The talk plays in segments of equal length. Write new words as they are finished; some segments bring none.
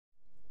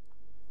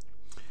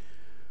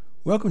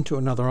Welcome to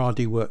another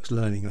RDWorks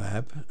Learning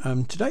Lab.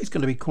 Today's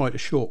going to be quite a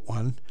short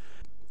one.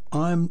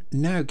 I'm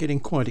now getting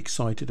quite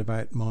excited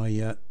about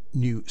my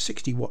new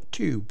 60-watt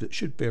tube that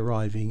should be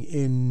arriving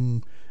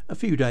in a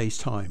few days'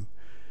 time.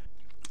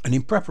 And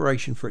in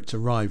preparation for its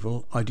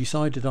arrival, I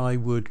decided I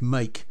would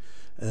make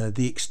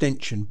the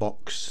extension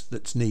box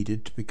that's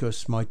needed,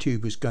 because my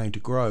tube is going to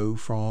grow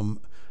from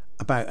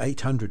about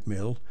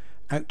 800mm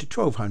out to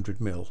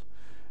 1200mm.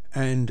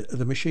 And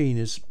the machine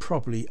is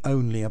probably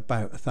only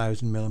about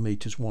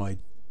 1000mm wide,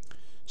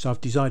 so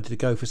I've decided to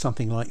go for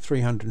something like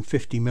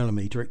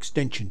 350mm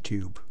extension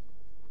tube.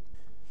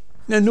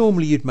 Now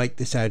normally you'd make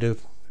this out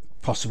of,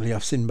 possibly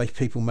I've seen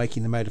people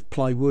making them out of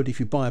plywood. If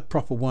you buy a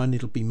proper one,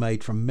 it'll be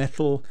made from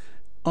metal.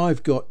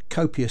 I've got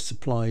copious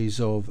supplies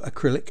of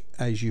acrylic,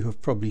 as you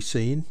have probably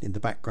seen in the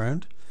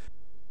background.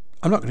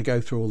 I'm not going to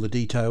go through all the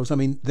details. I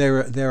mean,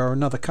 there are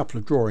another couple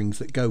of drawings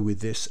that go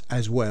with this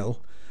as well.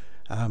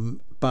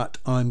 But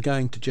I'm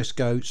going to just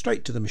go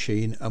straight to the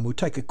machine and we'll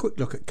take a quick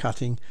look at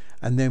cutting,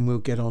 and then we'll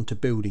get on to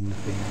building the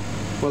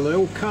thing. Well, they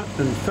all cut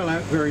and fell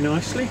out very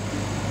nicely.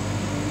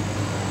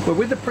 Well,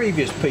 with the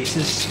previous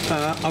pieces,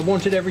 I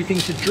wanted everything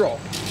to drop.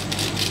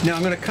 Now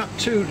I'm going to cut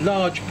two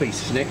large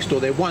pieces next,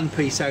 or they're one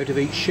piece out of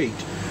each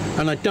sheet,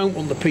 and I don't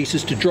want the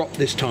pieces to drop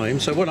this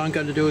time. So what I'm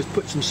going to do is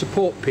put some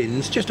support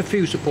pins, just a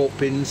few support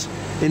pins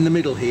in the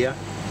middle here,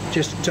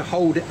 just to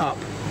hold it up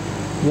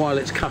while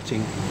it's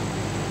cutting.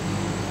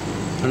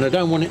 And I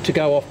don't want it to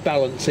go off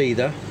balance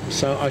either,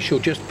 so I shall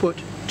just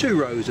put 2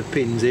 rows of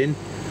pins in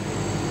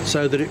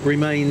so that it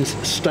remains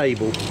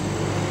stable.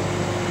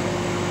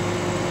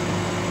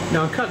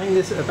 Now I'm cutting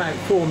this at about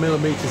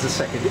 4mm a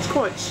second. It's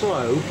quite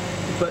slow,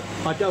 but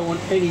I don't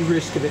want any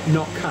risk of it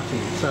not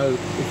cutting, so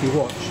if you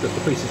watch, that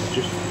the pieces are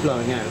just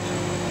blowing out.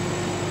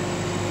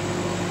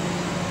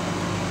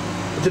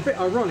 It's a bit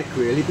ironic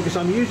really, because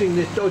I'm using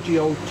this dodgy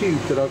old tube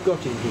that I've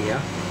got in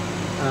here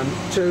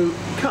to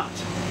cut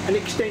an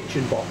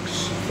extension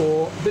box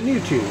for the new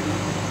tube.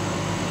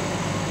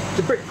 It's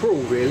a bit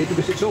cruel really,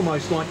 because it's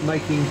almost like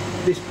making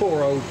this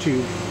poor old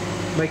tube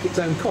make its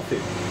own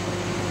coffin.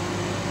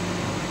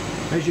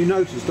 As you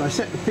noticed, I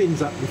set the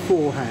pins up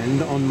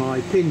beforehand on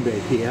my pin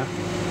bed here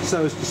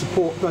so as to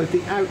support both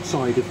the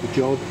outside of the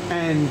job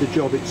and the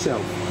job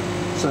itself.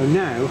 So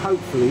now,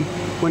 hopefully,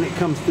 when it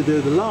comes to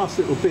do the last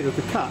little bit of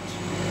the cut,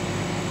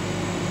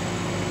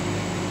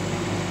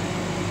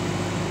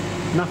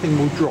 nothing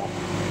will drop.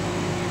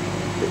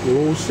 It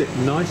will all sit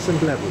nice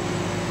and level.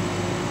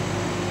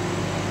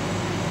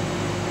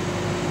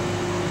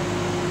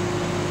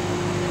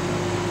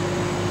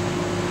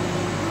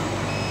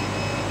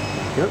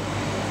 There we go.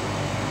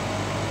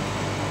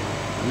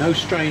 No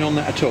strain on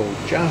that at all,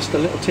 just a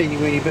little teeny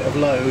weeny bit of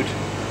load,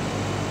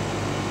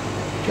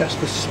 just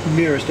the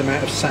merest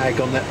amount of sag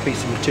on that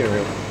piece of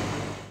material.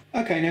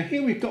 Okay, now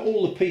here we've got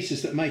all the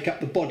pieces that make up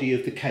the body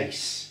of the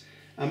case.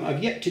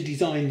 I've yet to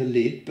design the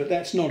lid, but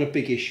that's not a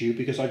big issue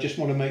because I just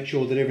want to make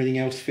sure that everything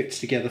else fits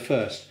together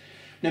first.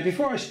 Now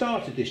before I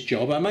started this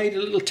job, I made a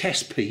little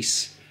test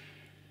piece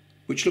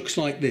which looks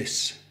like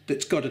this,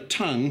 that's got a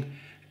tongue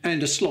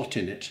and a slot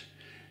in it.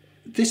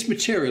 This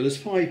material is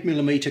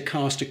 5mm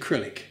cast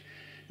acrylic.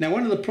 Now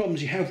one of the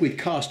problems you have with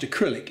cast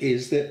acrylic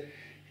is that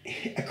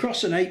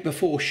across an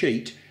 8x4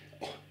 sheet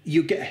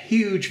you get a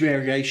huge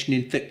variation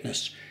in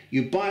thickness.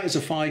 You buy it as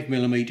a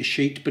 5mm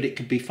sheet, but it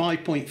could be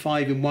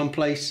 5.5 in one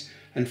place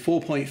and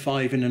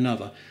 4.5 in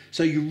another.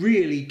 So you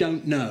really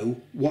don't know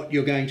what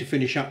you're going to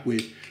finish up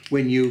with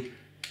when you...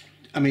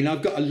 I mean,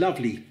 I've got a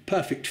lovely,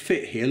 perfect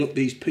fit here. Look,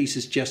 these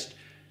pieces just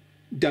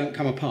don't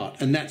come apart.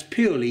 And that's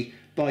purely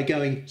by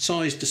going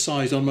size to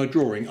size on my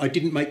drawing. I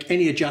didn't make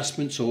any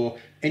adjustments or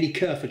any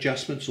kerf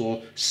adjustments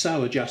or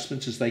sew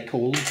adjustments as they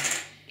call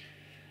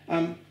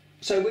them.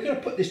 So we're going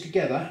to put this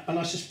together, and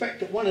I suspect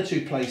that one or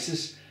two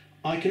places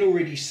I can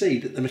already see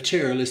that the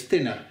material is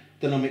thinner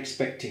than I'm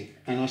expecting,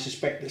 and I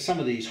suspect that some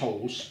of these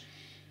holes,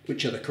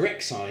 which are the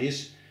correct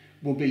size,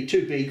 will be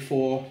too big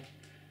for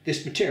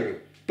this material.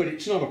 But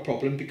it's not a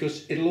problem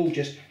because it'll all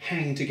just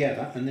hang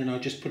together, and then I'll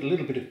just put a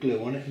little bit of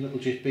glue on it and it'll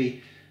just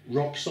be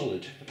rock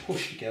solid.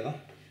 Push together.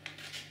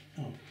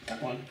 Oh,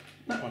 that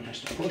one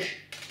has to push.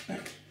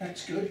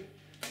 That's good.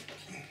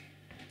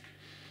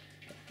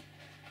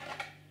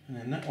 And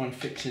then that one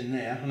fits in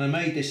there, and I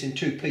made this in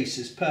 2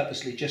 pieces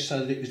purposely just so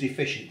that it was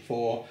efficient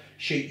for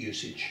sheet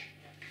usage.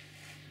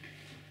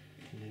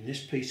 And then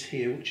this piece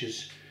here, which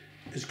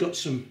has got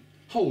some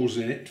holes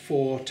in it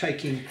for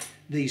taking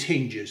these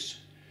hinges.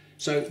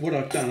 So what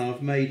I've done,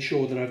 I've made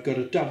sure that I've got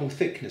a double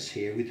thickness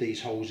here with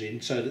these holes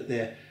in so that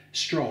they're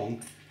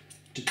strong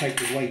to take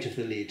the weight of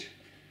the lid.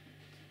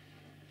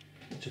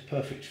 It's a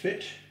perfect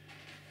fit.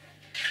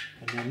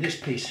 And then this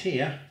piece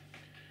here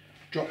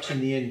drops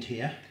in the end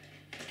here,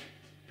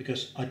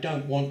 because I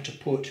don't want to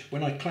put,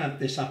 when I clamp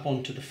this up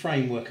onto the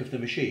framework of the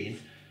machine,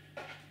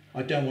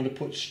 I don't want to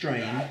put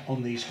strain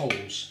on these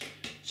holes.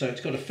 So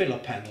it's got a filler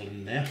panel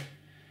in there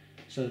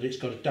so that it's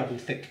got a double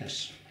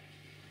thickness.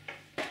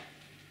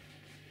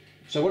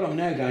 So what I'm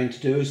now going to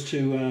do is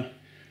to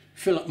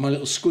fill up my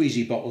little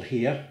squeezy bottle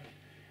here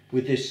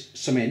with this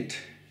cement,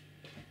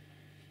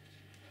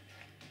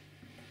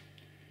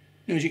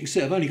 As you can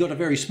see, I've only got a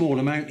very small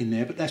amount in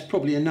there, but that's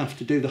probably enough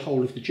to do the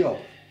whole of the job.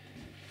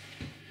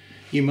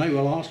 You may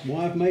well ask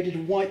why I've made it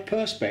of white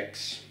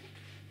perspex.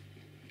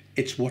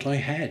 It's what I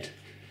had.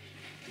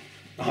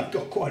 I've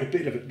got quite a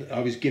bit of it that I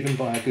was given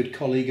by a good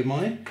colleague of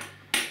mine.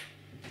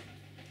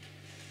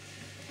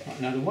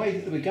 Right, now the way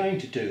that we're going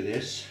to do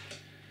this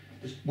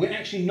is we're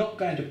actually not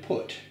going to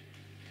put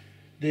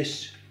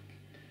this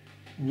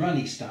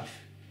runny stuff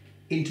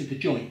into the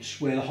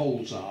joints where the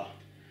holes are.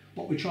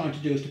 What we're trying to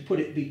do is to put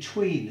it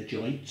between the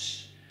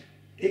joints.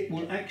 It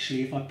will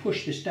actually, if I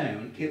push this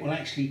down, it will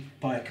actually,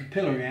 by a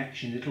capillary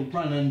action, it'll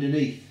run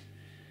underneath.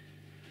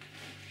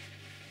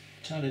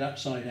 Turn it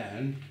upside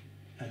down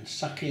and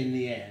suck in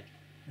the air,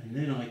 and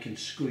then I can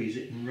squeeze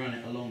it and run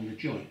it along the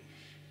joint.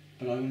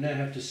 But I will now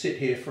have to sit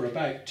here for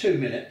about 2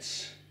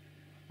 minutes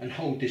and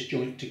hold this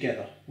joint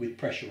together with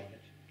pressure on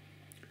it.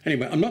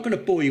 Anyway, I'm not going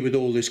to bore you with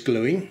all this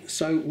gluing,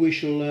 so we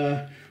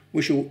shall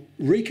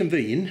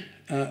reconvene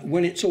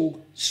when it's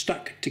all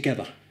stuck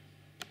together.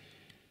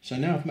 So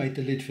now I've made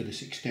the lid for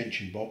this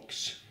extension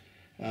box.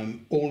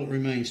 All that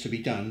remains to be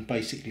done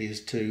basically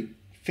is to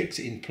fix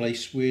it in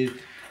place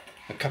with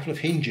a couple of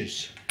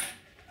hinges.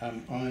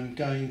 I'm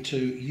going to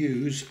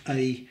use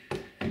a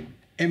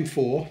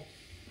M4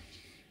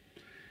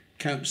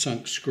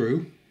 countersunk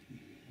screw,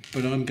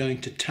 but I'm going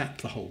to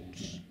tap the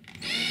holes.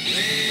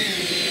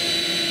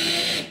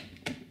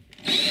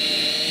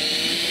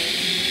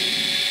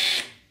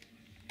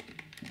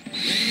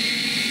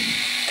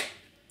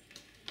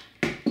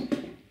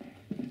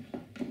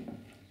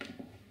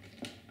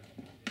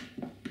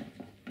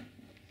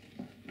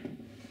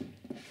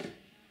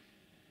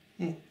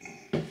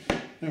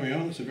 There we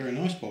are, that's a very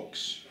nice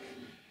box,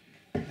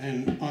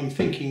 and I'm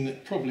thinking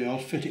that probably I'll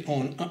fit it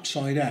on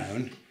upside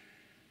down.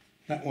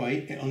 That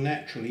way it'll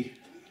naturally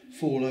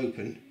fall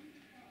open,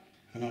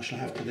 and I shall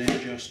have to then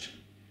just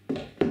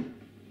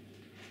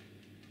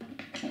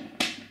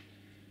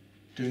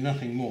do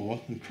nothing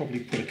more than probably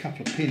put a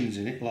couple of pins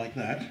in it like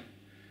that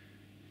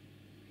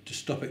to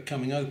stop it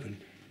coming open.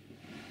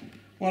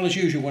 Well, as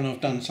usual when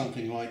I've done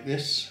something like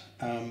this,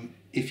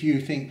 if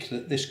you think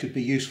that this could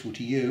be useful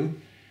to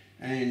you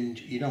and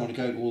you don't want to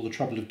go to all the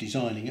trouble of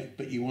designing it,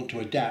 but you want to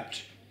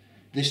adapt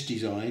this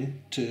design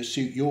to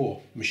suit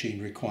your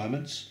machine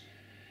requirements,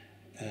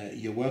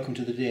 you're welcome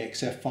to the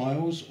DXF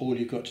files. All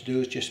you've got to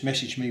do is just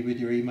message me with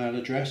your email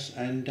address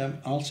and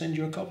I'll send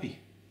you a copy.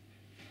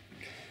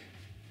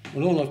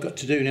 Well, all I've got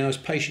to do now is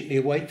patiently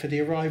wait for the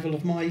arrival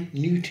of my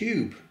new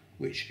tube,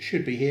 which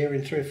should be here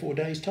in 3 or 4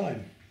 days'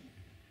 time.